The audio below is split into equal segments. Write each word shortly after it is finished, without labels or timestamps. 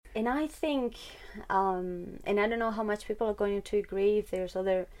And I think, and I don't know how much people are going to agree if there's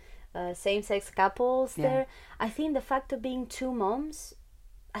other same-sex couples there. I think the fact of being two moms,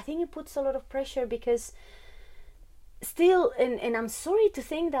 I think it puts a lot of pressure because still, and I'm sorry to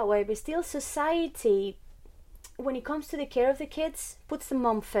think that way, but still society, when it comes to the care of the kids, puts the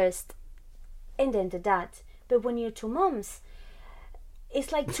mom first and then the dad. But when you're two moms,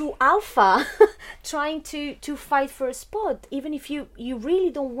 it's like two alpha trying to fight for a spot, even if you really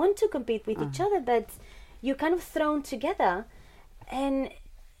don't want to compete with each other, but you're kind of thrown together, and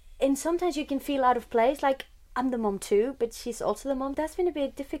sometimes you can feel out of place, like I'm the mom too, but she's also the mom. That's been a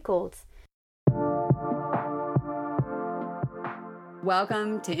bit difficult.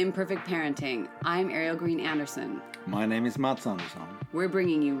 Welcome to Imperfect Parenting. I'm Ariel Green Anderson. My name is Mats Andersson. We're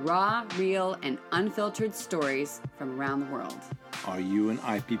bringing you raw, real, and unfiltered stories from around the world. Are you an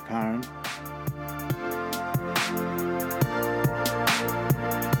IP parent?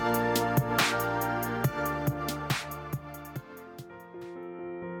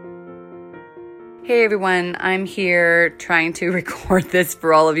 Hey everyone, I'm here trying to record this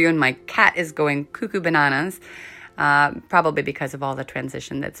for all of you, and my cat is going cuckoo bananas. Probably because of all the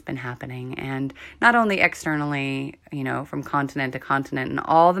transition that's been happening, and not only externally, from continent to continent and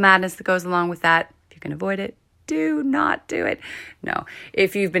all the madness that goes along with that. If you can avoid it, do not do it. No,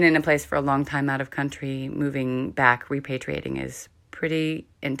 if you've been in a place for a long time out of country, moving back, repatriating is pretty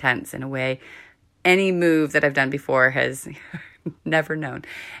intense in a way any move that I've done before has never known.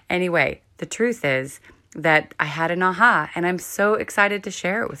 Anyway, the truth is that I had an aha, and I'm so excited to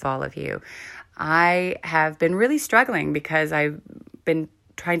share it with all of you. I have been really struggling because I've been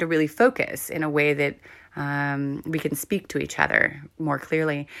trying to really focus in a way that we can speak to each other more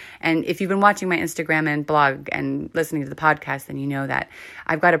clearly. And if you've been watching my Instagram and blog and listening to the podcast, then you know that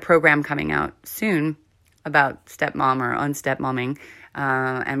I've got a program coming out soon about stepmom or unstepmomming.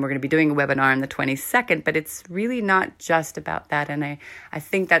 And we're going to be doing a webinar on the 22nd, but it's really not just about that. And I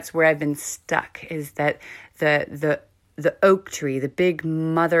think that's where I've been stuck, is that the oak tree, the big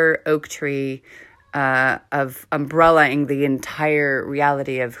mother oak tree of umbrellaing the entire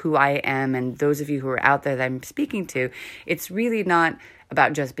reality of who I am and those of you who are out there that I'm speaking to, it's really not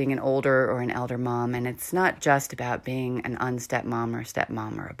about just being an older or an elder mom, and it's not just about being an unstepmom or a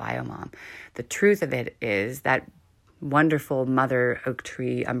stepmom or a biomom. The truth of it is that wonderful mother oak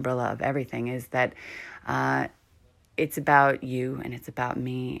tree umbrella of everything is that it's about you and it's about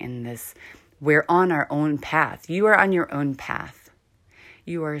me in this. We're on our own path. You are on your own path.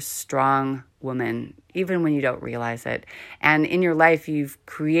 You are a strong woman, even when you don't realize it. And in your life, you've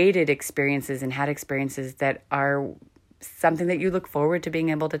created experiences and had experiences that are something that you look forward to being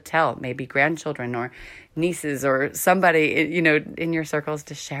able to tell, maybe grandchildren or nieces or somebody, in your circles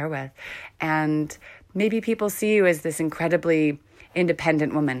to share with. And maybe people see you as this incredibly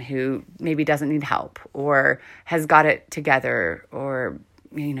independent woman who maybe doesn't need help or has got it together or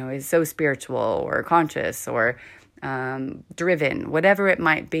is so spiritual or conscious or driven, whatever it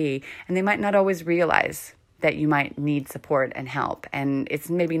might be. And they might not always realize that you might need support and help. And it's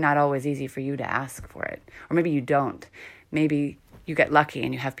maybe not always easy for you to ask for it. Or maybe you don't. Maybe you get lucky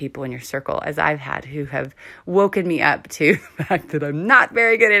and you have people in your circle, as I've had, who have woken me up to the fact that I'm not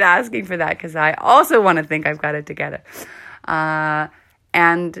very good at asking for that, because I also want to think I've got it together.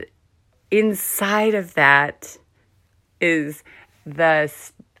 And inside of that is the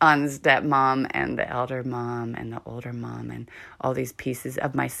unstepmom and the elder mom and the older mom and all these pieces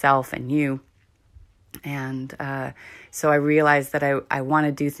of myself and you. And so I realized that I want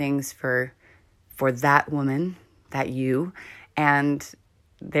to do things for that woman, that you, and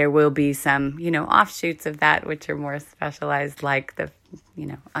there will be some, offshoots of that, which are more specialized, like the,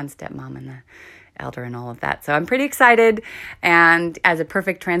 unstepmom and the elder and all of that. So I'm pretty excited. And as a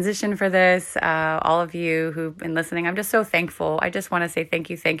perfect transition for this, all of you who've been listening, I'm just so thankful. I just want to say thank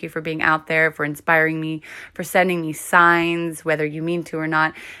you. Thank you for being out there, for inspiring me, for sending me signs, whether you mean to or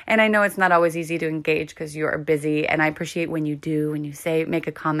not. And I know it's not always easy to engage because you are busy. And I appreciate when you do, when you make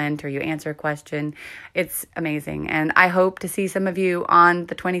a comment or you answer a question. It's amazing. And I hope to see some of you on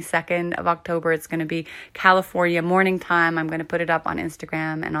the 22nd of October. It's going to be California morning time. I'm going to put it up on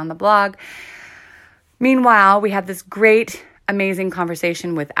Instagram and on the blog. Meanwhile, we had this great, amazing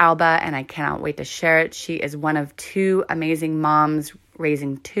conversation with Alba, and I cannot wait to share it. She is one of two amazing moms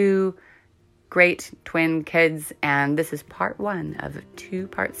raising two great twin kids, and this is part one of a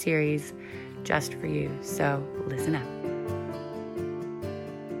two-part series just for you. So listen up.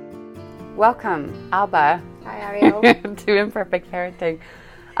 Welcome, Alba. Hi, Ariel. To Imperfect Parenting.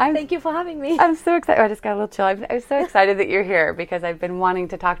 Thank you for having me. I'm so excited. I just got a little chill. I'm so excited that you're here because I've been wanting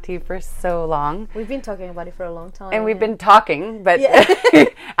to talk to you for so long. We've been talking about it for a long time. And we've been talking, but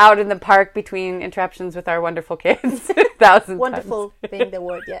out in the park between interruptions with our wonderful kids. Wonderful being the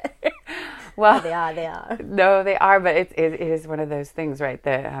word, yeah. Well, they are. No, they are, but it is one of those things, right?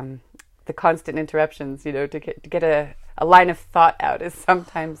 The constant interruptions, to get a line of thought out is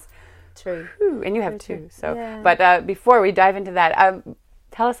sometimes true. And you have too. So, yeah. But before we dive into that,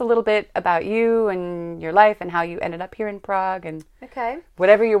 tell us a little bit about you and your life and how you ended up here in Prague and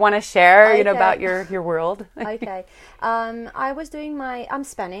whatever you want to share, about your world. Okay. I'm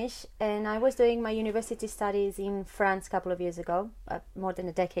Spanish, and I was doing my university studies in France a couple of years ago, more than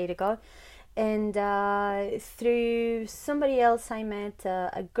a decade ago. And through somebody else, I met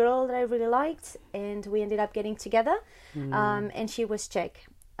a girl that I really liked, and we ended up getting together. And she was Czech.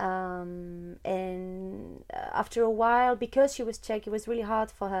 And after a while, because she was Czech, it was really hard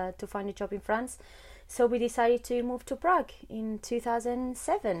for her to find a job in France. So we decided to move to Prague in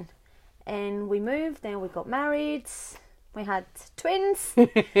 2007. And we moved, and we got married. We had twins,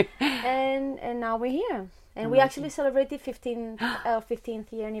 and now we're here. And we actually celebrated 15th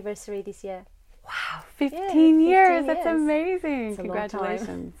year anniversary this year. Wow, 15 years. That's amazing. It's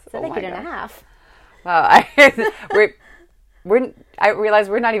Congratulations. It's a decade and a half. Wow. I realize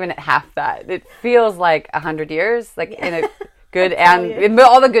we're not even at half that. It feels like 100 years, like in a good and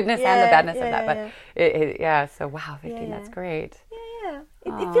all the goodness and the badness of that. But so wow, 15, that's great. Yeah.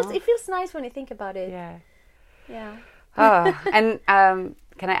 It feels nice when you think about it. Yeah. Oh, and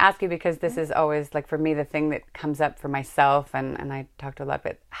can I ask you, because this is always, like, for me, the thing that comes up for myself, and I talk to a lot,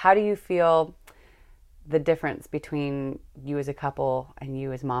 but how do you feel the difference between you as a couple and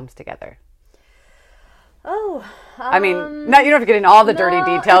you as moms together? I mean, you don't have to get into all the dirty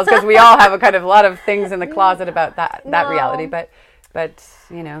details, because we all have a lot of things in the closet about that reality, but well,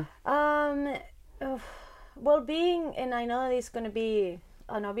 and I know it's going to be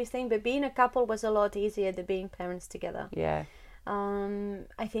an obvious thing, but being a couple was a lot easier than being parents together. Yeah.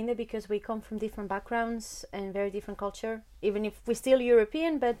 I think that because we come from different backgrounds and very different culture, even if we're still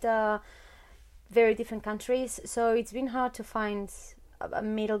European, but very different countries. So it's been hard to find a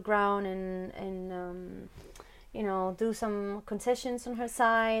middle ground and do some concessions on her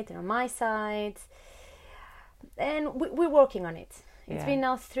side and on my side. And we're working on it. It's been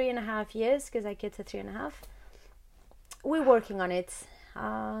now 3.5 years, because our kids are 3.5. We're working on it.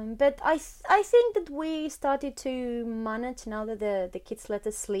 But I think that we started to manage now that the kids let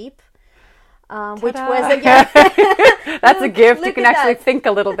us sleep, which was that's a gift. You can actually think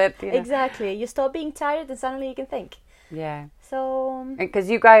a little bit. Exactly. You stop being tired and suddenly you can think. Yeah. So because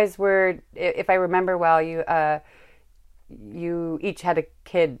you guys were, if I remember well, you each had a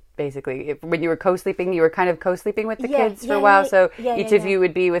kid, basically. When you were co-sleeping, you were kind of co-sleeping with the kids for a while. So each of you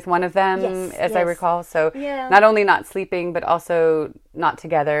would be with one of them, as I recall. So not only not sleeping, but also not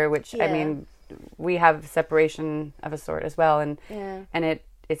together, which, I mean, we have separation of a sort as well. And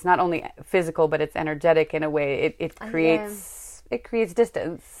it's not only physical, but it's energetic in a way. It creates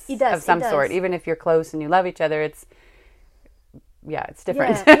distance of some sort. Even if you're close and you love each other, it's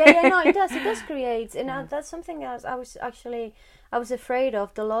different. No, it does create, and that's something else I was afraid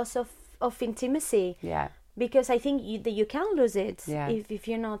of, the loss of intimacy. Yeah. Because I think you can lose it if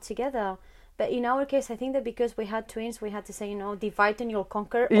you're not together. But in our case, I think that because we had twins, we had to say, divide and you'll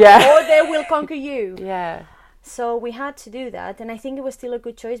conquer, or they will conquer you. Yeah. So we had to do that, and I think it was still a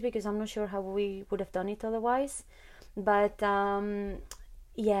good choice, because I'm not sure how we would have done it otherwise. But that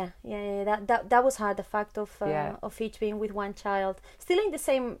was hard, the fact of each being with one child, still in the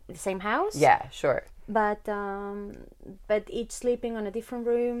same house. Yeah, sure. But each sleeping on a different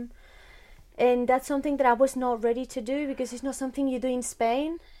room, and that's something that I was not ready to do, because it's not something you do in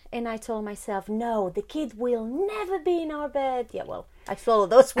Spain. And I told myself, no, the kid will never be in our bed. Yeah, well, I swallowed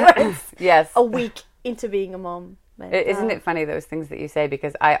those words. Yes. A week into being a mom. But, isn't it funny, those things that you say?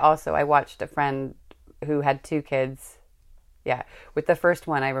 Because I watched a friend who had 2 kids. Yeah. With the first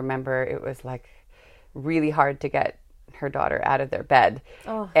one, I remember it was like really hard to get her daughter out of their bed.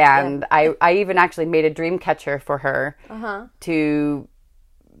 Oh, and I even actually made a dream catcher for her to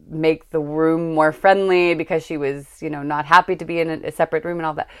make the room more friendly, because she was, not happy to be in a separate room and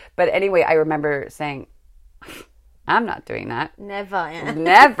all that. But anyway, I remember saying, I'm not doing that. Never.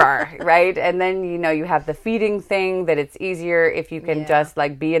 Never, right? And then, you have the feeding thing, that it's easier if you can just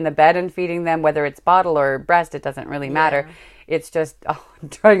be in the bed and feeding them, whether it's bottle or breast, it doesn't really matter. It's just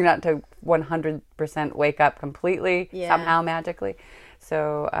trying not to 100% wake up completely somehow magically.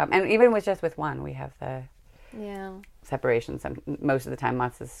 So, and even with one, we have the separation. Most of the time,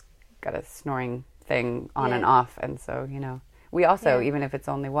 Mats has got a snoring thing on and off. And so, we also, Yeah. even if it's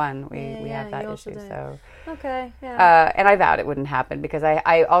only one, we have that you also issue. do. So, Okay, yeah. and I vowed it wouldn't happen because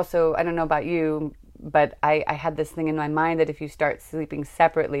I also, I don't know about you, but I had this thing in my mind that if you start sleeping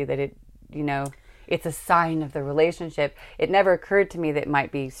separately, that it, it's a sign of the relationship. It never occurred to me that it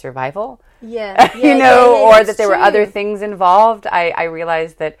might be survival. Yeah, Or that's that there were true. other things involved. I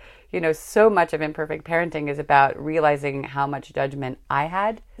realized that, so much of imperfect parenting is about realizing how much judgment I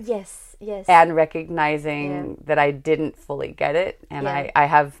had Yes. and recognizing that I didn't fully get it. And Yeah. I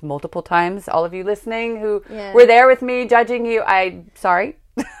have multiple times, all of you listening who Yeah. were there with me judging you. Sorry.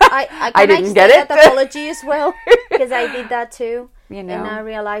 I didn't get it. That apology as well, because I did that too. You know. And I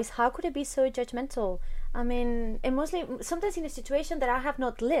realized, how could I be so judgmental? I mean, and mostly sometimes in a situation that I have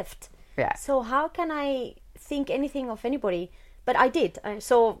not lived. Yeah. So how can I think anything of anybody? But I did.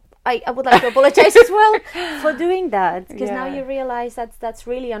 So I would like to apologize as well for doing that, because now Yeah. you realize that's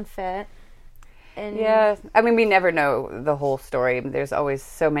really unfair. And Yeah, I mean, we never know the whole story. There's always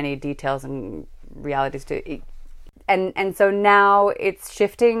so many details and realities to it. And so now it's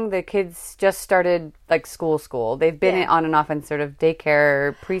shifting. The kids just started like school. They've been Yeah. on and off in sort of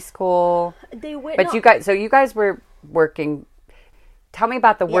daycare, preschool. they were. But you guys were working. Tell me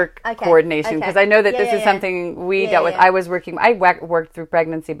about the work okay, coordination, because okay. I know that Yeah, this yeah, is yeah. something we Yeah, dealt with. yeah. I was working. I worked through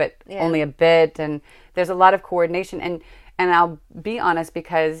pregnancy, but Yeah. only a bit. And there's a lot of coordination. And I'll be honest,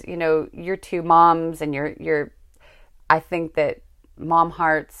 because you're two moms, and you're. I think that mom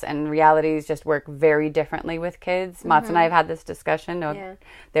hearts and realities just work very differently with kids. Mats and I have had this discussion. Yeah.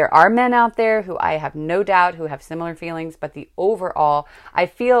 There are men out there who I have no doubt who have similar feelings, but the overall, I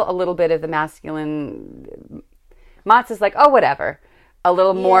feel a little bit of the masculine. Mats is like, oh, whatever, a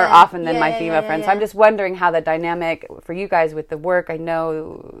little more Yeah. often than Yeah, my yeah, female yeah, friends. So yeah. I'm just wondering how the dynamic for you guys with the work. I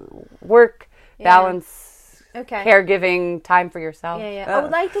know work, balance, Okay. caregiving, time for yourself. Yeah. I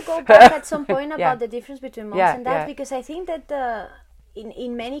would like to go back at some point about Yeah. the difference between moms Yeah, and dads, yeah. because I think that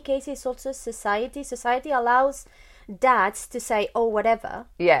in many cases also society allows dads to say, oh, whatever.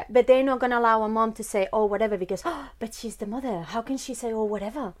 Yeah. But they're not going to allow a mom to say, oh, whatever, because, but she's the mother. How can she say, oh,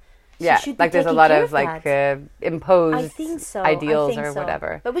 whatever? She Yeah, should be like there's a taking lot care of like that. imposed I think so. ideals I think or so.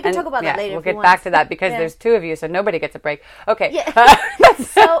 whatever. But we can talk about that later We'll if you get back want. to that because Yeah. there's two of you, so nobody gets a break. Okay. Yeah.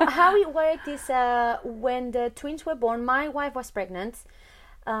 So how it worked is when the twins were born, my wife was pregnant.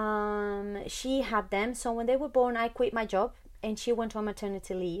 She had them. So when they were born, I quit my job and she went on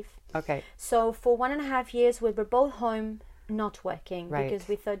maternity leave. Okay. So for 1.5 years, we were both home, not working, Right. because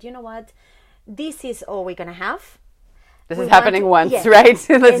we thought, you know what, this is all we're gonna have. This We is want happening to- once, yes. right? Let's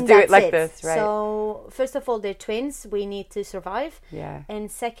And do it that's like this, right? So first of all, they're twins. We need to survive. Yeah.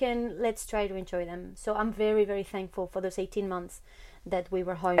 And second, let's try to enjoy them. So I'm very, very thankful for those 18 months that we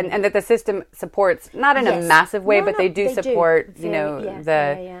were home. And that the system supports, not in a Yes. massive way, No, but no, they do support, Very-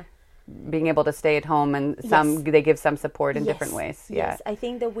 yeah. being able to stay at home, and Yes. they give some support in Yes, different ways. Yeah. Yes, I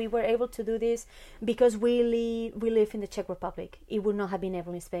think that we were able to do this because we live in the Czech Republic. It would not have been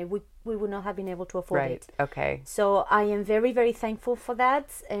able in Spain. We would not have been able to afford Right. it. Okay. So I am very, very thankful for that,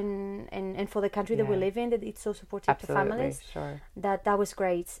 and for the country that we Yeah. live in, that it's so supportive to Absolutely. families. Sure. That was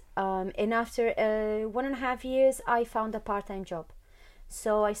great. And after 1.5 years, I found a part-time job.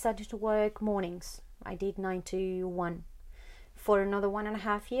 So I started to work mornings. I did 9 to 1 for another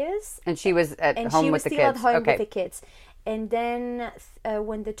 1.5 years. And she was at And home she with was the still kids. at home Okay. with the kids. And then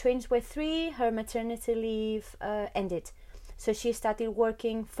when the twins were 3, her maternity leave ended. So she started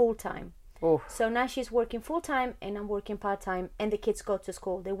working full-time. Oof. So now she's working full-time and I'm working part-time, and the kids go to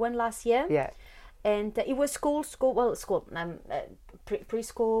school. They went last year. Yeah. And it was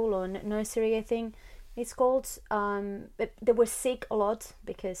preschool, or nursery, I think it's called. But they were sick a lot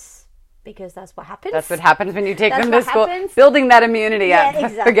because that's what happens. That's what happens when you take That's them to what school. happens. Building that immunity Yeah, up for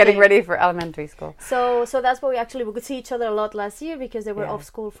exactly. getting ready for elementary school. So that's why we could see each other a lot last year, because they were Yeah. off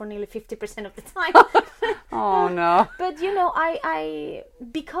school for nearly 50% of the time. Oh no. But I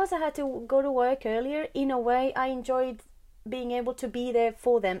because I had to go to work earlier, in a way I enjoyed being able to be there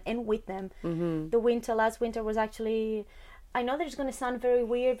for them and with them. Mm-hmm. The last winter was actually, I know that it's going to sound very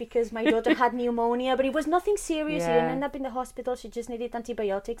weird because my daughter had pneumonia, but it was nothing serious. She Yeah. didn't end up in the hospital. She just needed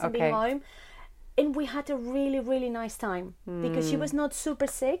antibiotics and being home. And we had a really, really nice time because she was not super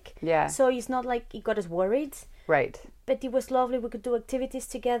sick. Yeah. So it's not like it got us worried. Right. But it was lovely. We could do activities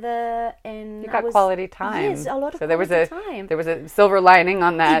together, and You got quality time. Yes, a lot of so quality time. There was a silver lining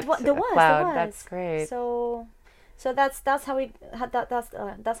on that There was. cloud. That's great. So that's how it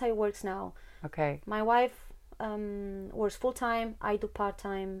that's how it works now. Okay. My wife works full time. I do part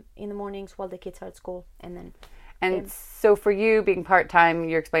time in the mornings while the kids are at school, and then. And so for you being part-time,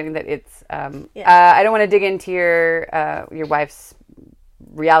 you're explaining that it's, Yeah. I don't want to dig into your wife's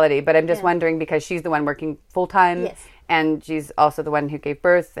reality, but I'm just Yeah. wondering because she's the one working full-time Yes. and she's also the one who gave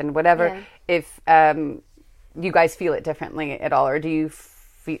birth and whatever. Yeah. If you guys feel it differently at all, or do you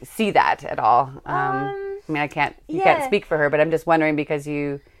see that at all? I mean, you can't speak for her, but I'm just wondering because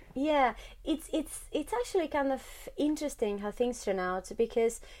you. Yeah, it's actually kind of interesting how things turn out,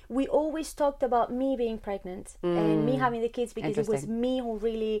 because we always talked about me being pregnant and me having the kids, because it was me who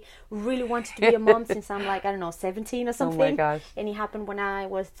really, really wanted to be a mom since I'm like, I don't know, 17 or something. Oh my gosh. And it happened when I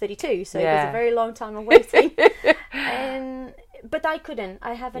was 32, so it was a very long time of waiting. But I couldn't.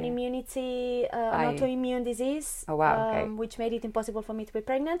 I have an immunity, an autoimmune disease, which made it impossible for me to be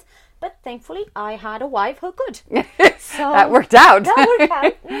pregnant. But thankfully, I had a wife who could. So that worked out.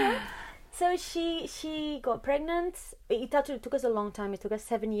 Yeah. So she got pregnant. It actually took us a long time. It took us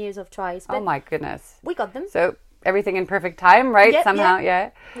 7 years of tries. But oh my goodness. we got them. So everything in perfect time, right? Somehow, yeah.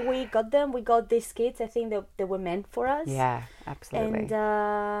 We got them. We got these kids. I think they were meant for us. Yeah, absolutely.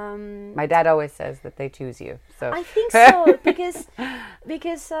 And my dad always says that they choose you. So I think so, because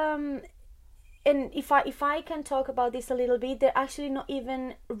and if I can talk about this a little bit, they're actually not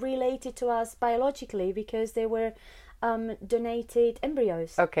even related to us biologically, because they were donated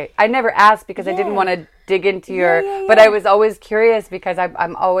embryos. Okay, I never asked because I didn't want to dig into your. But I was always curious, because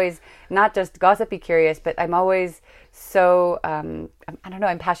I'm always not just gossipy curious, but I'm always so I don't know.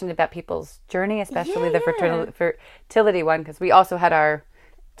 I'm passionate about people's journey, especially the fertility one, because we also had our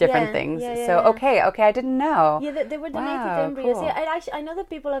different things. Okay, I didn't know. Yeah, they were donated embryos. Cool. Yeah, I know that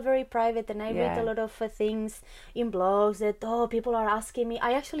people are very private, and I read a lot of things in blogs that people are asking me.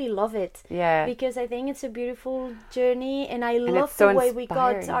 I actually love it. Yeah. Because I think it's a beautiful journey, and I love it's so the way we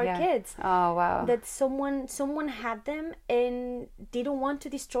got inspiring, our kids. Oh wow. That someone had them and didn't want to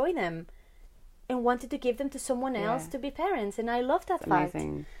destroy them, and wanted to give them to someone else to be parents, and I love that fact.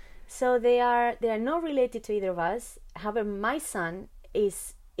 Amazing. So they are not related to either of us. However, my son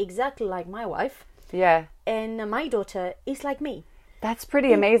is exactly like my wife. Yeah. And my daughter is like me. That's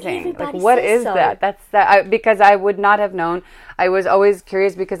pretty amazing. Everybody Like, what says is so. that? Because I would not have known. I was always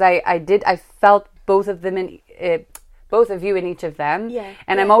curious, because I felt both of them both of you in each of them. Yeah.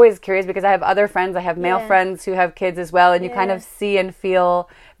 And I'm always curious, because I have other friends. I have male friends who have kids as well, and you kind of see and feel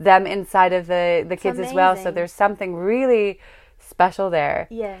them inside of the kids as well. So there's something really special there.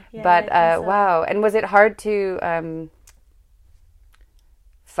 Yeah. But so. wow. And was it hard to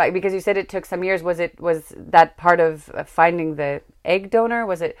fight, because you said it took some years? Was that part of finding the egg donor?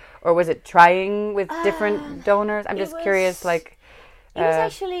 Was it trying with different donors? I'm just curious, like it was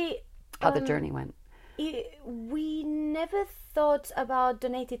actually how the journey went. We never thought about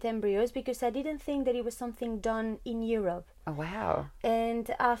donated embryos, because I didn't think that it was something done in Europe. Oh wow. And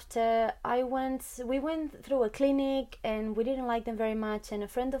after we went through a clinic, and we didn't like them very much, and a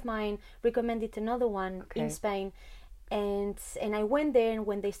friend of mine recommended another one in Spain. And I went there, and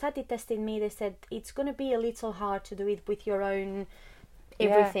when they started testing me, they said, it's going to be a little hard to do it with your own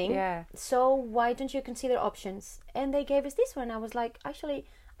everything. Yeah. So why don't you consider options? And they gave us this one. I was like, actually,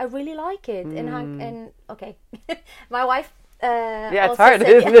 I really like it. And okay, my wife. It's hard,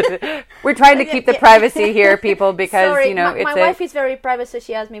 isn't it? We're trying to keep the privacy here, people, because sorry, it's my wife is very private, so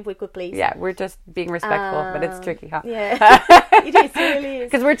she asked me if we could please. Yeah, we're just being respectful, but it's tricky, huh? Yeah, it really is.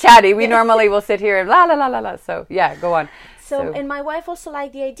 Because we're chatty. We normally will sit here and la la la la la. So yeah, go on. So and my wife also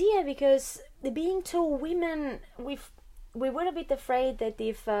liked the idea, because being two women, we were a bit afraid that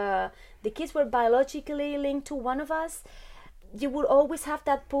if the kids were biologically linked to one of us, you would always have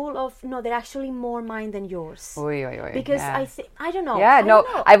that pull of, no, they're actually more mine than yours. Oy, oy, oy. Because I don't know. Yeah, I don't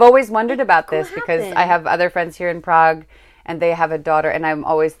know. I've always wondered about this, could because happen. I have other friends here in Prague, and they have a daughter, and I'm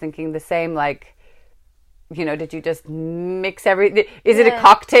always thinking the same, like, did you just mix everything? Is it a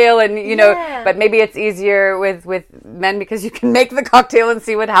cocktail? And, but maybe it's easier with men, because you can make the cocktail and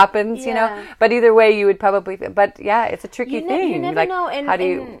see what happens, But either way, you would probably, but yeah, it's a tricky thing. You never like, know. And, how do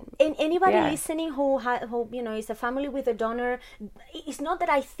you... and anybody listening who is a family with a donor, it's not that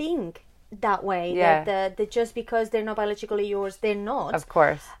I think that way, that just because they're not biologically yours, they're not. Of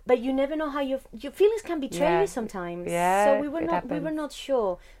course. But you never know how your feelings can betray you sometimes. Yeah, so we were not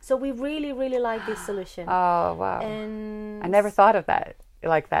sure. So we really, really like this solution. Oh wow. And I never thought of that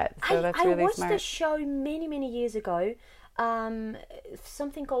like that. So that's really I watched smart. a show many years ago,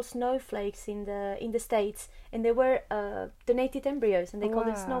 something called Snowflakes in the States, and they were donated embryos, and they called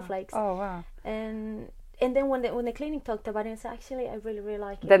them snowflakes. Oh wow. And then when the clinic talked about it, I said, actually, I really, really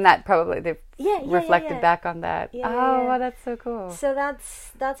like it. Then that probably reflected yeah. back on that. Wow, that's so cool. So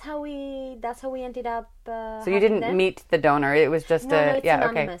that's how we ended up. So you didn't meet the donor; it was just no, it's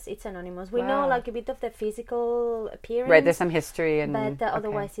anonymous. Okay. It's anonymous. We know like a bit of the physical appearance, right? There's some history, but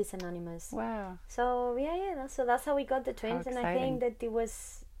otherwise it's anonymous. Wow. So so that's how we got the twins, and I think that it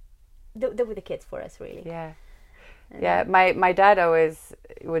was they were the kids for us, really. Yeah. Yeah, my dad always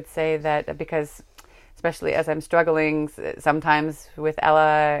would say that, because especially as I'm struggling sometimes with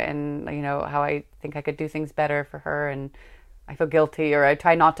Ella, and you know how I think I could do things better for her, and I feel guilty, or I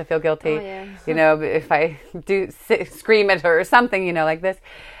try not to feel guilty. Oh, yeah. You know, if I do scream at her or something, you know, like this.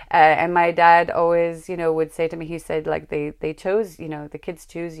 And my dad always, you know, would say to me, he said, like, they chose, you know, the kids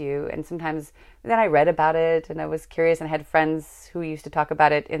choose you. And sometimes then I read about it and I was curious, and I had friends who used to talk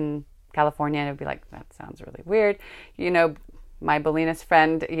about it in California, and I'd be like, that sounds really weird. You know, my Bolinas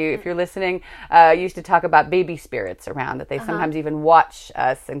friend, if you're listening, used to talk about baby spirits around, that they sometimes even watch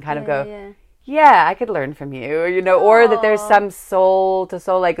us and kind of go, yeah, I could learn from you, you know, or that there's some soul to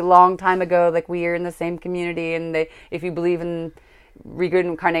soul, like a long time ago, like we are in the same community, and if you believe in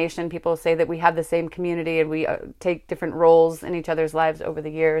reincarnation, people say that we have the same community, and we take different roles in each other's lives over the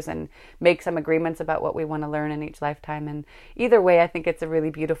years and make some agreements about what we want to learn in each lifetime. And either way, I think it's a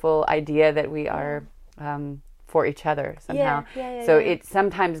really beautiful idea that we are for each other somehow. So it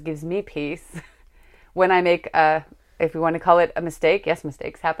sometimes gives me peace when I make if we want to call it a mistake. Yes,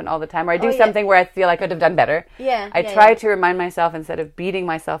 mistakes happen all the time. Or I do something where I feel I could have done better. I try to remind myself instead of beating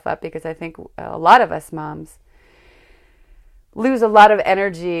myself up, because I think a lot of us moms lose a lot of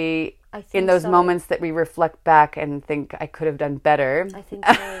energy in those moments that we reflect back and think I could have done better. I think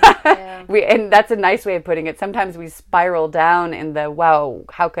so. And that's a nice way of putting it. Sometimes we spiral down in the, wow,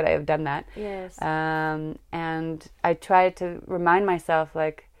 how could I have done that? Yes. And I try to remind myself,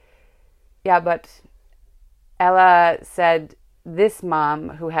 like, yeah, but Ella said, this mom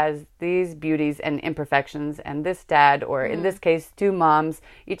who has these beauties and imperfections, and this dad, or in this case, two moms,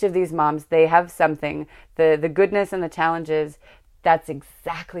 each of these moms, they have something, the goodness and the challenges. That's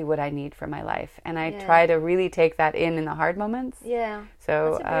exactly what I need for my life. And I try to really take that in the hard moments. Yeah.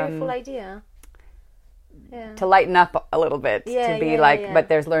 So that's a beautiful idea. Yeah. To lighten up a little bit, to be but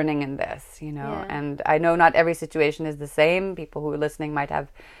there's learning in this, you know. And I know not every situation is the same. People who are listening might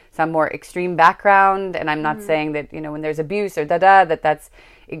have some more extreme background, and I'm not saying that, you know, when there's abuse or that's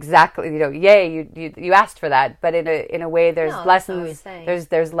exactly, you know, yay, you asked for that, but in a way there's lessons,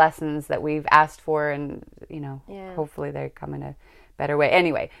 there's lessons that we've asked for, and you know, hopefully they come in a better way.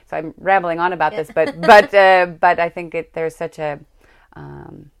 Anyway, so I'm rambling on about this, but I think there's such a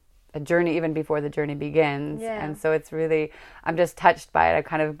journey even before the journey begins, and so it's really, I'm just touched by it. I'm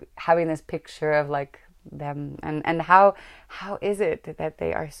kind of having this picture of like them, and how is it that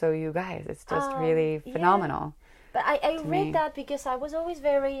they are so you guys? It's just really phenomenal. But I read that because I was always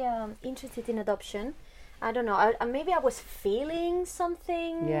very interested in adoption. I don't know, maybe I was feeling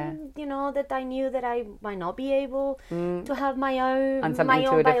something, you know, that I knew that I might not be able to have my own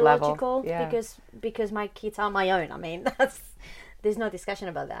biological level. Because my kids are my own. I mean, there's no discussion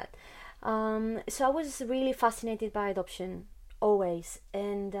about that. So I was really fascinated by adoption, always.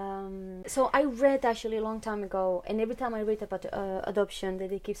 And so I read actually a long time ago, and every time I read about adoption,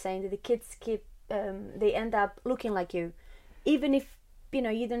 that they keep saying that the kids they end up looking like you, even if, you know,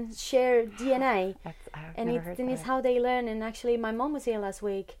 you don't share DNA. And it's how they learn. And actually my mom was here last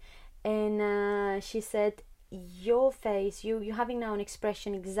week, and she said, your face, you having now an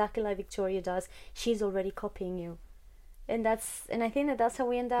expression exactly like Victoria does, she's already copying you. And I think that's how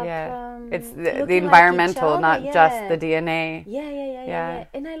we end up. It's the environmental, not just the DNA. Yeah.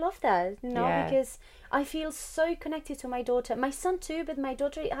 And I love that, you know, because I feel so connected to my daughter, my son too, but my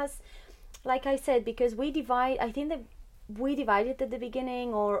daughter has, like I said, because we divided at the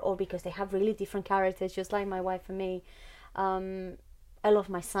beginning, or because they have really different characters, just like my wife and me. I love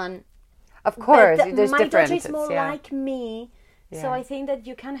my son. Of course, there's my different. daughter is more like me. So I think that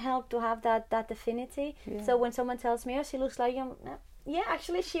you can help to have that affinity. So when someone tells me, oh, she looks like you, yeah,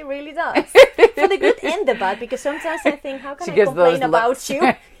 actually she really does. For the good and the bad, because sometimes I think, how can I complain about you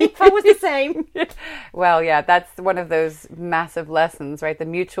if I was the same? Well, yeah, that's one of those massive lessons, right? The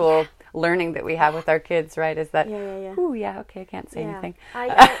mutual learning that we have with our kids, right? Is that, ooh, okay, I can't say anything.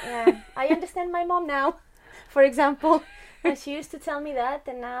 I understand my mom now, for example. She used to tell me that,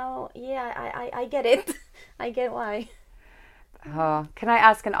 and now, I get it. I get why. Oh, can I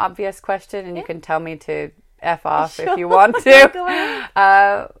ask an obvious question, and you can tell me to F off if you want to? Go ahead.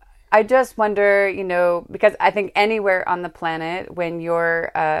 I just wonder, you know, because I think anywhere on the planet, when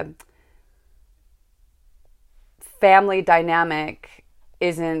your family dynamic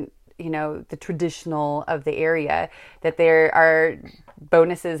isn't, you know, the traditional of the area, that there are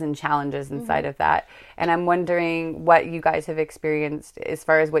bonuses and challenges inside of that. And I'm wondering what you guys have experienced as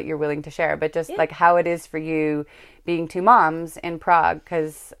far as what you're willing to share, but just like how it is for you being two moms in Prague,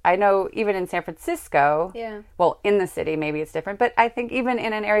 because I know even in San Francisco, well, in the city, maybe it's different, but I think even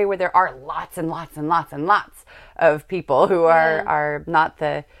in an area where there are lots and lots and lots and lots of people who are not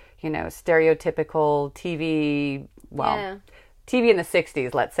the, you know, stereotypical TV well, Yeah. TV in the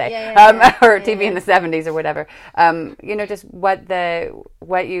 60s, let's say, Yeah. or TV in the 70s or whatever. Just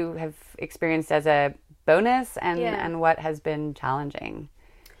what you have experienced as a bonus and what has been challenging.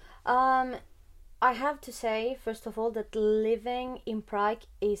 I have to say, first of all, that living in Prague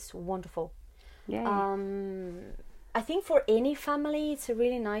is wonderful. Yay. I think for any family, it's a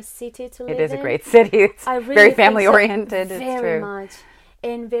really nice city to live in. It is a great city. It's really very family oriented. Very it's true. much.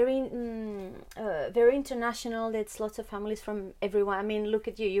 And very, very international. There's lots of families from everywhere. I mean, look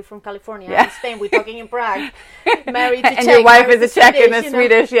at you. You're from California. Yeah. I'm in Spain. We're talking in Prague. Married to and Czech. your wife married is a to Czech and a Swedish,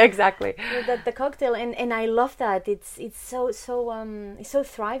 Swedish. Yeah, exactly. The cocktail, and I love that. It's so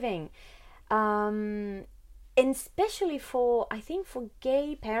thriving. And especially for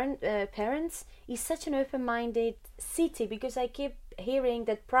gay parents, it's such an open-minded city, because I keep hearing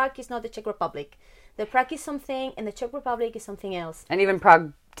that Prague is not the Czech Republic. The Prague is something and the Czech Republic is something else. And even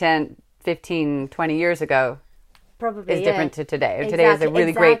Prague 10, 15, 20 years ago Probably is different to today. Today is a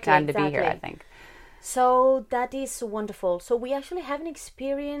really great time to be here, I think. So that is wonderful. So we actually haven't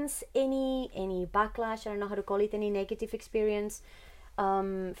experienced any backlash, I don't know how to call it, any negative experience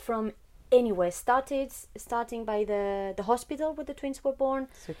from anywhere. Starting by the hospital where the twins were born.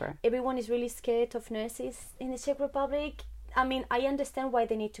 Super. Everyone is really scared of nurses in the Czech Republic. I mean, I understand why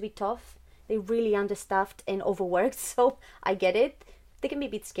they need to be tough. They're really understaffed and overworked, so I get it. They can be a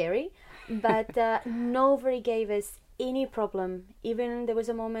bit scary, but nobody gave us any problem. Even there was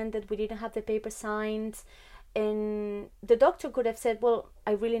a moment that we didn't have the paper signed, and the doctor could have said, well,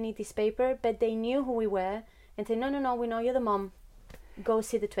 I really need this paper, but they knew who we were and said, no, we know you're the mom. Go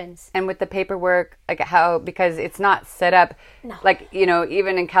see the twins. And with the paperwork, because it's not set up,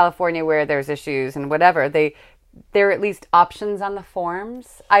 even in California where there's issues and whatever, there are at least options on the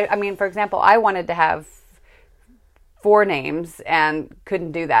forms. I mean, for example, I wanted to have 4 names and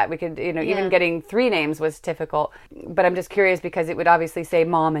couldn't do that. We could, even getting 3 names was difficult. But I'm just curious because it would obviously say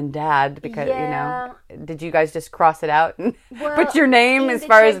mom and dad because, did you guys just cross it out and put your name as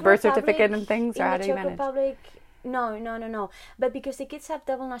far as birth certificate and things? Or how do you manage? Republic, no. But because the kids have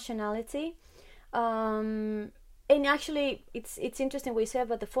double nationality, and actually, it's interesting what you say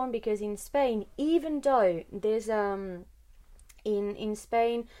about the form, because in Spain, even though there's in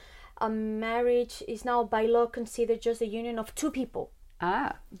Spain, a marriage is now by law considered just a union of 2 people.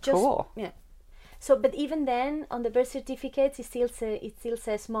 Cool. Yeah. So, but even then, on the birth certificates, it still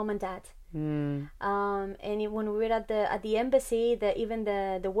says mom and dad. And when we were at the embassy,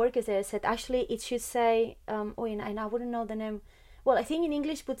 the workers there said actually it should say and I wouldn't know the name. Well, I think in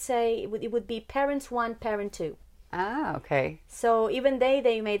English it would be parents 1, parent 2. Okay. So even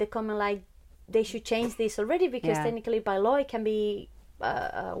they made a comment like they should change this already, because technically by law it can be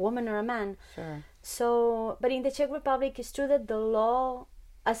a woman or a man. Sure. So, but in the Czech Republic, it's true that the law,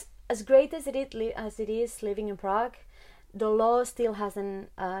 as great as it is living in Prague, the law still hasn't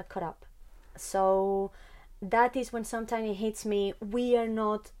caught up. So that is when sometimes it hits me. We are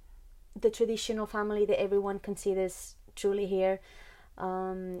not the traditional family that everyone considers truly here.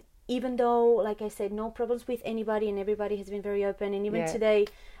 Even though, like I said, no problems with anybody and everybody has been very open. And even today,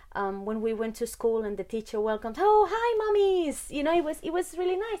 when we went to school and the teacher welcomed, oh, hi, mummies! It was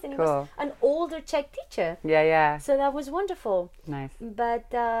really nice. And cool. It was an older Czech teacher. Yeah. So that was wonderful. Nice. But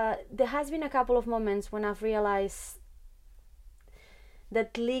there has been a couple of moments when I've realized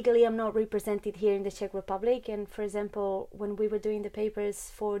that legally I'm not represented here in the Czech Republic. And for example, when we were doing the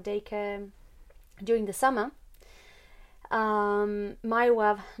papers for daycare during the summer, my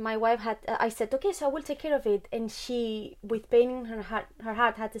wife had I said, okay, so I will take care of it, and she, with pain in her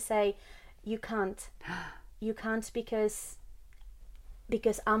heart, had to say, you can't because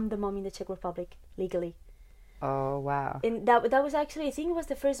I'm the mom in the Czech Republic legally. Oh wow. And that was actually, I think it was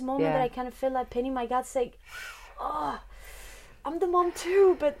the first moment that I kind of felt like pain in my gut, saying, oh, I'm the mom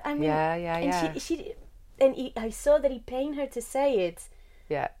too, but I mean, and she I saw that it pained her to say it.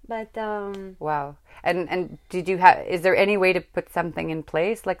 Yeah. But wow. And did you is there any way to put something in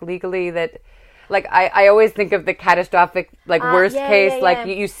place, like legally, that, like, I always think of the catastrophic, like, worst case, like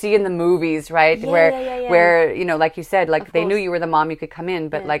you see in the movies, right? Where like you said, like, they knew you were the mom, you could come in,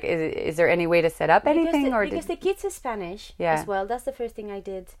 but like, is there any way to set up anything? Because the kids are Spanish as well. That's the first thing I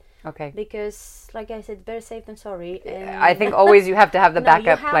did. Okay. Because, like I said, better safe than sorry. And I think always you have to have the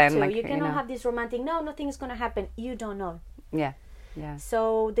backup plan. Like, you cannot have this romantic, no, nothing's going to happen. You don't know. Yeah.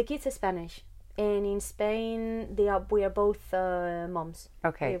 So the kids are Spanish. And in Spain, we are both moms.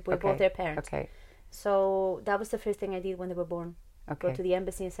 Okay. We're both their parents. Okay. So that was the first thing I did when they were born. Okay. Go to the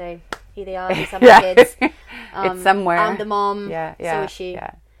embassy and say, here they are, these are my kids. It's somewhere. I'm the mom. Yeah. So is she.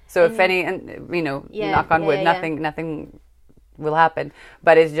 Yeah. So if any, knock on wood, nothing will happen,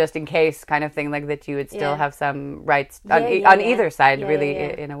 but it's just in case kind of thing, like that you would still have some rights on either side, really,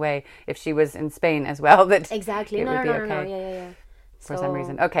 in a way. If she was in Spain as well, that exactly. it would be okay. Yeah. For some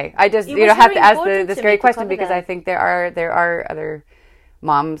reason. Okay. I just, have to ask this great question because I think there are other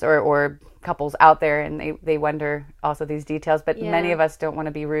moms or couples out there and they wonder also these details, but many of us don't want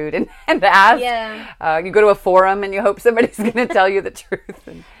to be rude and ask. Yeah. You go to a forum and you hope somebody's going to tell you the truth.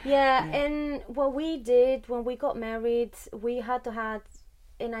 And what we did when we got married, we had to have,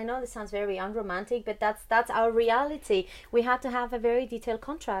 and I know this sounds very unromantic, but that's our reality. We had to have a very detailed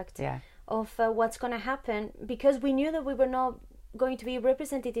contract of what's going to happen, because we knew that we were not going to be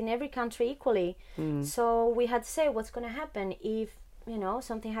represented in every country equally. So we had to say what's going to happen if,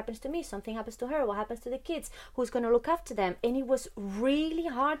 something happens to me, something happens to her, what happens to the kids, who's going to look after them. And it was really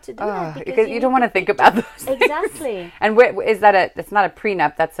hard to do that because you don't want to think about those exactly. And is that that's not a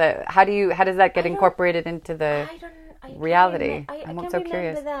prenup, that's how does that get incorporated into the reality? I'm so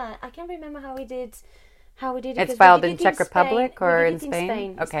curious. I can't remember how we did it. It's filed in Czech Republic or in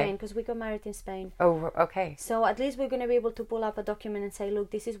Spain? Okay, because we got married in Spain. Oh, okay. So at least we're going to be able to pull up a document and say, look,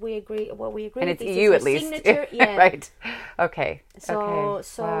 this is what we agreed. And it's this you is at least, signature. Yeah. Right? Okay. So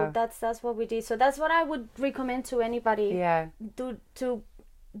Wow. that's what we did. So that's what I would recommend to anybody. Yeah. To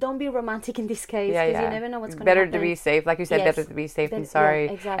don't be romantic in this case, because you never know what's going to happen. happen. Better to be safe, like you said. Better to be safe than sorry.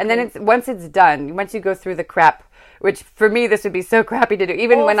 Yeah, exactly. And then once it's done, once you go through the crap, which for me this would be so crappy to do.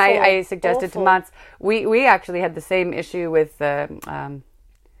 Even when I suggested to Mats, we actually had the same issue with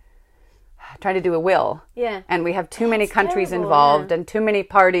trying to do a will. Yeah. And we have too many countries involved and too many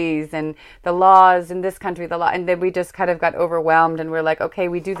parties and the laws in this country, and then we just kind of got overwhelmed and we're like, okay,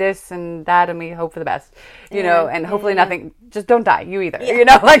 we do this and that and we hope for the best, and hopefully nothing, just don't die, you either,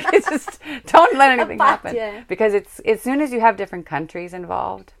 like it's just, don't let anything happen. Because it's, as soon as you have different countries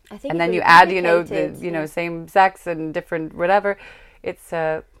involved, and then you add, the, same sex and different whatever, it's,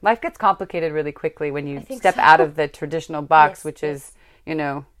 life gets complicated really quickly when you step out of the traditional box, which is,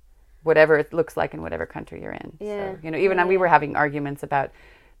 whatever it looks like in whatever country you're in. Yeah. So, even we were having arguments about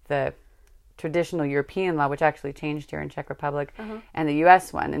the traditional European law, which actually changed here in Czech Republic, and the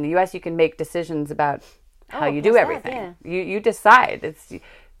U.S. one. In the U.S., you can make decisions about how you do everything. You decide. It's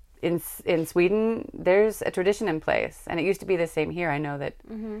in Sweden, there's a tradition in place, and it used to be the same here. I know that,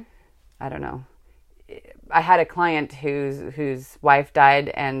 I don't know. I had a client whose wife died,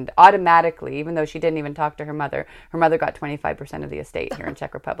 and automatically, even though she didn't even talk to her mother got 25% of the estate here in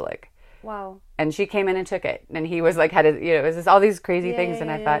Czech Republic. Wow. And she came in and took it, and he was like, it was just all these crazy things, and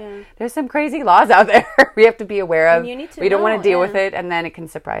I thought, there's some crazy laws out there we have to be aware of. We don't want to deal with it, and then it can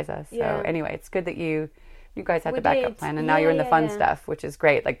surprise us. So anyway, it's good that you guys had the backup plan, and now you're in the fun stuff, which is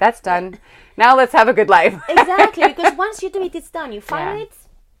great. Like, that's done. Now let's have a good life. Exactly, because once you do it, it's done. You file it,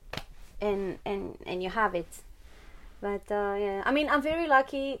 and you have it. But I mean, I'm very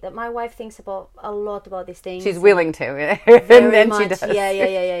lucky that my wife thinks a lot about these things. She's willing to, very much. She does.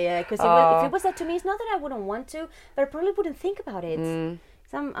 Yeah. Because if it was up to me, it's not that I wouldn't want to, but I probably wouldn't think about it.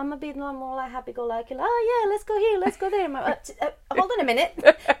 So I'm a bit more like happy-go-lucky. Like, oh yeah, let's go here, let's go there. Hold on a minute.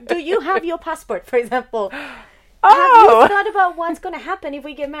 Do you have your passport, for example? Have you thought about what's going to happen if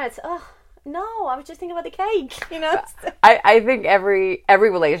we get married? No, I was just thinking about the cake. I think every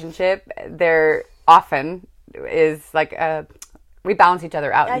relationship, there often is like we balance each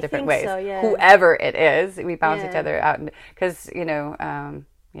other out in different ways. So, yeah. Whoever it is, we balance each other out, because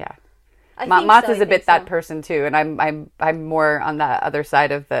Mats is a bit that person too, and I'm more on the other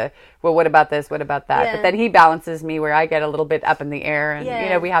side of the, well, what about this, what about that? But then he balances me where I get a little bit up in the air,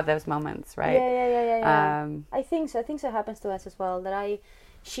 and we have those moments, right? Yeah. I think so. It happens to us as well.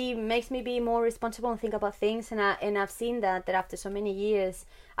 She makes me be more responsible and think about things, and I've seen that after so many years,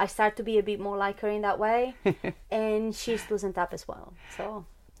 I start to be a bit more like her in that way, and she's loosened up as well. So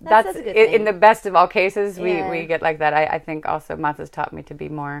that's a good thing. In the best of all cases, we get like that. I think also Mats has taught me to be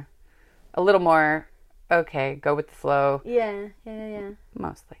a little more, okay, go with the flow. Yeah.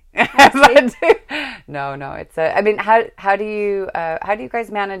 Mostly. But, no, it's I mean, how do you guys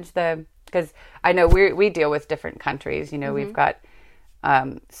manage because I know we deal with different countries. We've got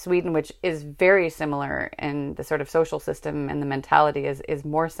Sweden, which is very similar in the sort of social system, and the mentality is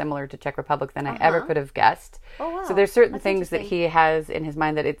more similar to Czech Republic than I ever could have guessed. Oh, wow. So there's certain things that he has in his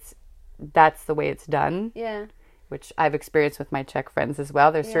mind that that's the way it's done. Yeah. Which I've experienced with my Czech friends as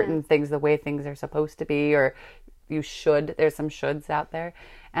well. There's certain things, the way things are supposed to be, or you should. There's some shoulds out there.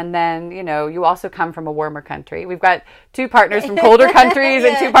 And then, you also come from a warmer country. We've got 2 partners from colder countries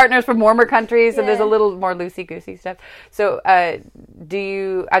and 2 partners from warmer countries. So there's a little more loosey-goosey stuff. So are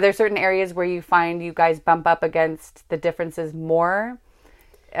there certain areas where you find you guys bump up against the differences more?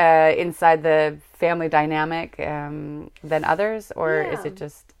 inside the family dynamic than others, or is it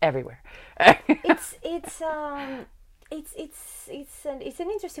just everywhere? It's an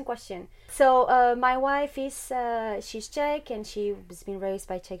interesting question. So my wife is she's Czech, and she's been raised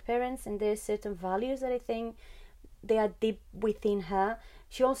by Czech parents, and there's certain values that I think they are deep within her.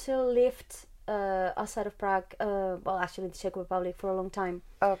 She also lived outside of Prague, well, actually the Czech Republic, for a long time.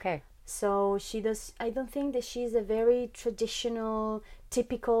 Okay. So she does. I don't think that she's a very traditional,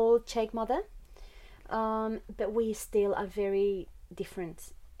 typical Czech mother, but we still are very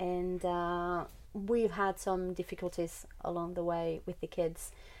different, and we've had some difficulties along the way with the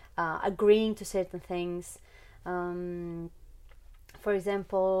kids, agreeing to certain things. For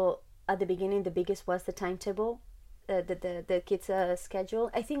example, at the beginning, the biggest was the timetable, the kids' schedule.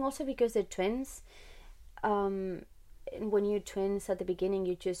 I think also because they're twins. When you're twins at the beginning,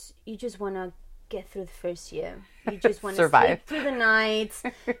 you just want to get through the first year. You just want to sleep through the nights,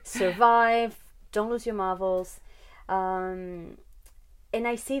 survive, don't lose your marbles. And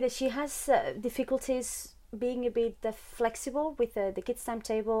I see that she has difficulties being a bit flexible with the kids'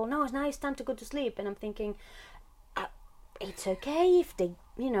 timetable. No, now it's time to go to sleep. And I'm thinking, it's okay if they,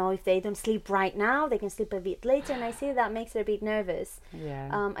 if they don't sleep right now, they can sleep a bit later. And I see that makes her a bit nervous.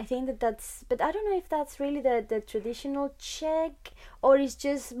 Yeah. I think that's, but I don't know if that's really the traditional Czech, or it's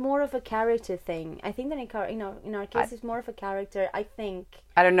just more of a character thing. I think that in our case, it's more of a character, I think.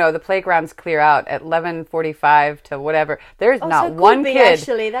 I don't know. The playgrounds clear out at 11:45 to whatever. There's not so one kid.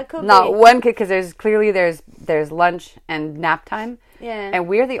 Actually, that could not be. one kid, because there's lunch and nap time. Yeah. And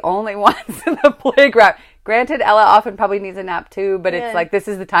we're the only ones in the playground. Granted, Ella often probably needs a nap too, but it's like this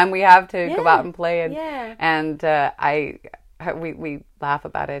is the time we have to go out and play. And we laugh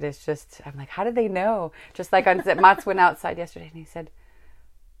about it. It's just, I'm like, how did they know? Just like Mats went outside yesterday and he said,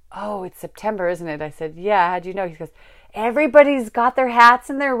 "Oh, it's September, isn't it?" I said, "Yeah, how'd you know?" He goes, "Everybody's got their hats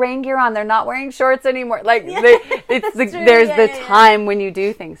and their rain gear on. They're not wearing shorts anymore." Like there's the time when you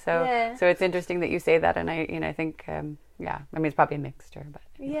do things. So it's interesting that you say that, and I think I mean, it's probably a mixture, but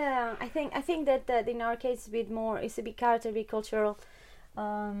yeah, I think that in our case it's a bit character, a bit cultural.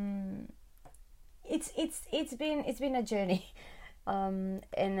 It's been a journey, and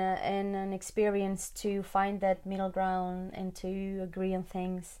an experience to find that middle ground and to agree on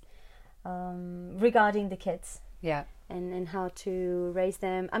things regarding the kids. Yeah. And how to raise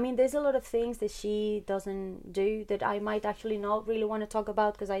them. I mean, there's a lot of things that she doesn't do that I might actually not really want to talk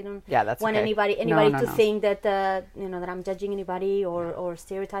about, because I don't want anybody to think that that I'm judging anybody or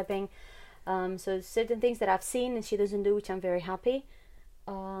stereotyping. So certain things that I've seen and she doesn't do, which I'm very happy.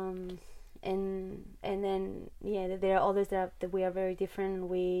 And then there are others that we are very different.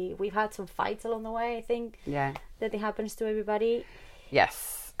 We've had some fights along the way, I think. Yeah. That it happens to everybody.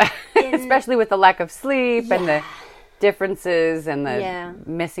 Yes. Especially with the lack of sleep and the differences and the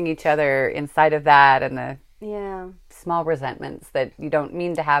missing each other inside of that, and the small resentments that you don't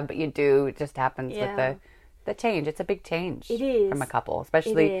mean to have but you do. It just happens with the change. It's a big change. It is. From a couple,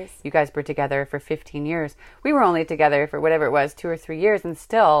 especially you guys were together for 15 years. We were only together for whatever it was, 2 or 3 years, and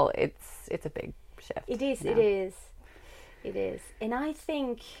still it's a big shift. It is. It is. And I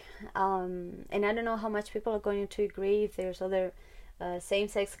think and I don't know how much people are going to agree if there's other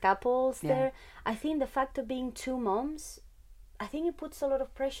same-sex couples there. I think the fact of being two moms, I think it puts a lot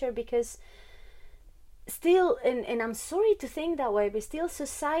of pressure, because still, and I'm sorry to think that way, but still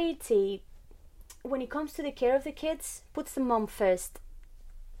society, when it comes to the care of the kids, puts the mom first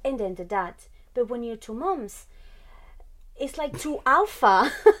and then the dad. But when you're two moms, it's like two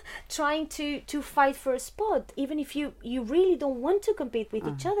alpha trying to fight for a spot, even if you really don't want to compete with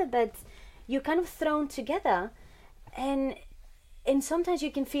each other, but you're kind of thrown together, and sometimes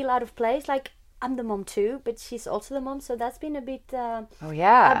you can feel out of place, like I'm the mom too, but she's also the mom, so that's been a bit a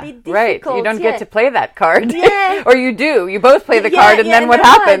bit difficult. Right, you don't get to play that card. Or you do, you both play the card, and then what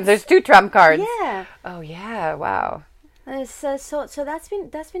happens? There's two trump cards. Oh yeah, wow. So that's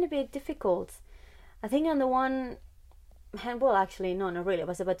been a bit difficult. I think on the one hand, well, actually no, not really. I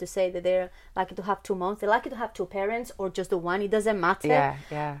was about to say that they're lucky to have two moms, they're lucky to have two parents, or just the one, it doesn't matter.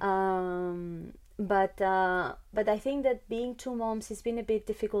 But I think that being two moms has been a bit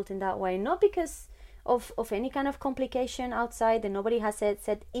difficult in that way. Not because of any kind of complication outside, and nobody has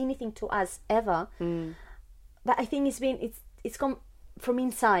said anything to us ever. But I think it's come from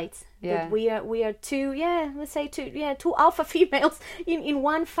inside. That we are two, let's say two alpha females in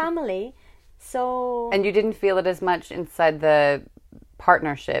one family. So, and you didn't feel it as much inside the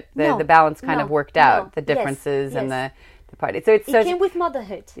partnership. The balance kind of worked out. The differences and the party. So it came with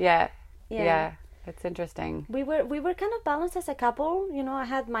motherhood. Yeah. That's interesting. We were kind of balanced as a couple. I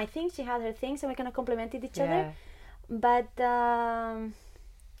had my things, she had her things, and we kind of complemented each other. But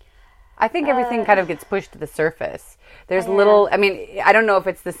I think everything kind of gets pushed to the surface. There's little, I mean, I don't know if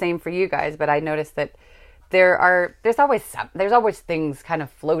it's the same for you guys, but I noticed that there's always things kind of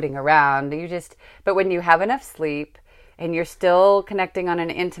floating around. But when you have enough sleep and you're still connecting on an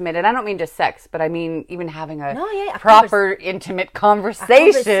intimate, and I don't mean just sex, but I mean even having a proper intimate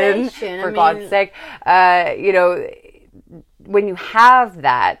conversation, for God's sake, you know, when you have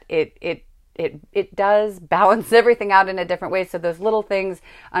that, it does balance everything out in a different way. So those little things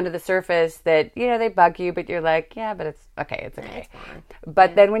under the surface that, you know, they bug you, but you're like, yeah, but it's okay.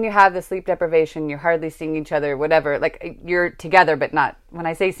 But then when you have the sleep deprivation, you're hardly seeing each other, whatever, like you're together, but not, when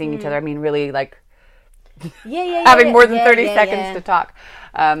I say seeing each other, I mean really like having more than 30 seconds to talk.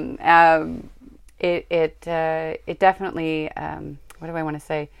 It definitely, what do I want to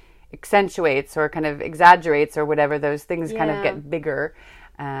say? Accentuates or kind of exaggerates or whatever. Those things kind of get bigger.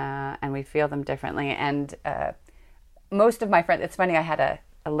 And we feel them differently. And most of my friends, it's funny, I had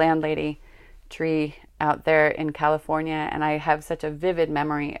a landlady tree out there in California, and I have such a vivid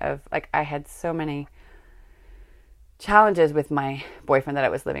memory of, like, I had so many challenges with my boyfriend that I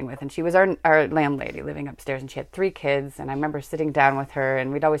was living with, and she was our landlady living upstairs, and she had 3 kids, and I remember sitting down with her,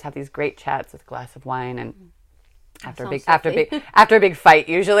 and we'd always have these great chats with a glass of wine, and after a big fight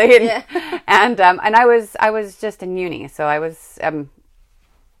usually, and I was just in uni, so I was in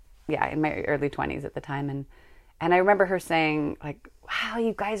my early 20s at the time. And I remember her saying, like, wow,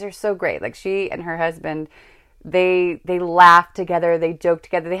 you guys are so great. Like, she and her husband, they laughed together, they joked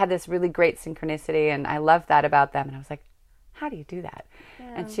together, they had this really great synchronicity, and I loved that about them. And I was like, how do you do that?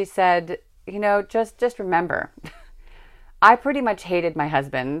 Yeah. And she said, you know, just remember, I pretty much hated my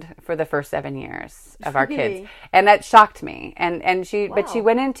husband for the first 7 years of our kids. And that shocked me. And she, but she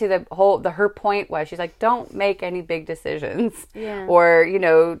went into her point was, she's like, don't make any big decisions. Yeah. Or, you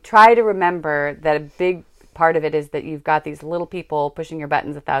know, try to remember that a big part of it is that you've got these little people pushing your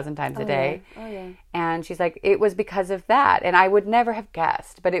buttons 1,000 times a day. Yeah. Oh, yeah. And she's like, it was because of that. And I would never have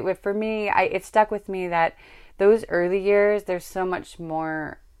guessed. But for me, it stuck with me that those early years, there's so much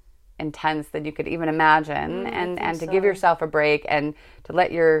more intense than you could even imagine, and to give yourself a break and to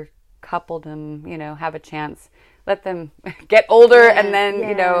let your coupledom, you know, have a chance, let them get older, and then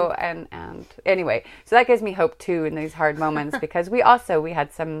you know, and anyway, so that gives me hope too in these hard moments, because we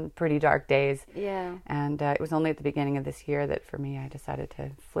had some pretty dark days, and it was only at the beginning of this year that for me I decided to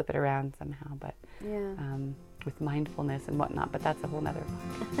flip it around somehow, but with mindfulness and whatnot, but that's a whole nother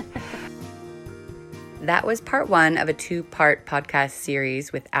That was part 1 of a 2-part podcast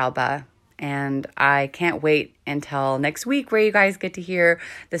series with Alba. And I can't wait until next week where you guys get to hear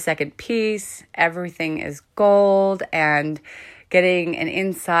the second piece. Everything is gold, and getting an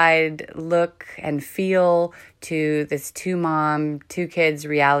inside look and feel to this 2-mom, 2-kids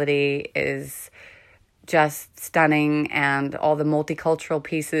reality is just stunning, and all the multicultural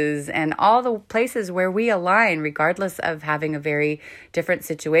pieces and all the places where we align, regardless of having a very different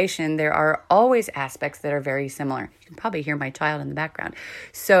situation, there are always aspects that are very similar. You can probably hear my child in the background.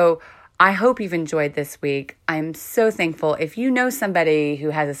 So I hope you've enjoyed this week. I'm so thankful. If you know somebody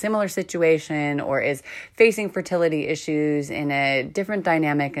who has a similar situation or is facing fertility issues in a different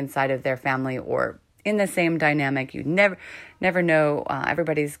dynamic inside of their family, or in the same dynamic, you never know.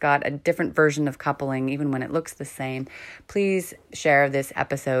 Everybody's got a different version of coupling, even when it looks the same. Please share this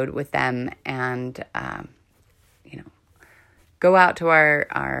episode with them, and you know, go out to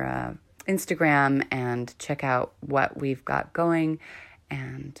our Instagram and check out what we've got going.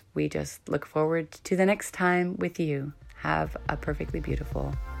 And we just look forward to the next time with you. Have a perfectly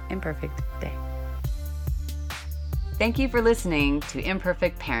beautiful, imperfect day. Thank you for listening to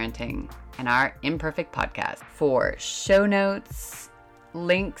Imperfect Parenting and our Imperfect Podcast. For show notes,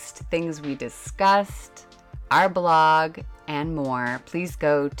 links to things we discussed, our blog, and more, please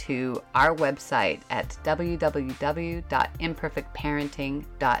go to our website at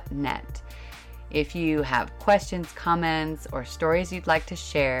www.imperfectparenting.net. If you have questions, comments, or stories you'd like to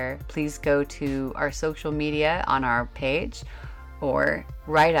share, please go to our social media on our page, or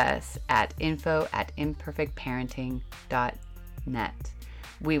write us at info@imperfectparenting.net.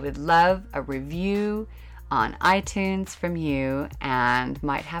 We would love a review on iTunes from you, and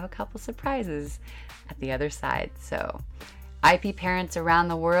might have a couple surprises at the other side. So, IP parents around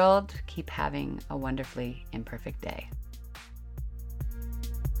the world, keep having a wonderfully imperfect day.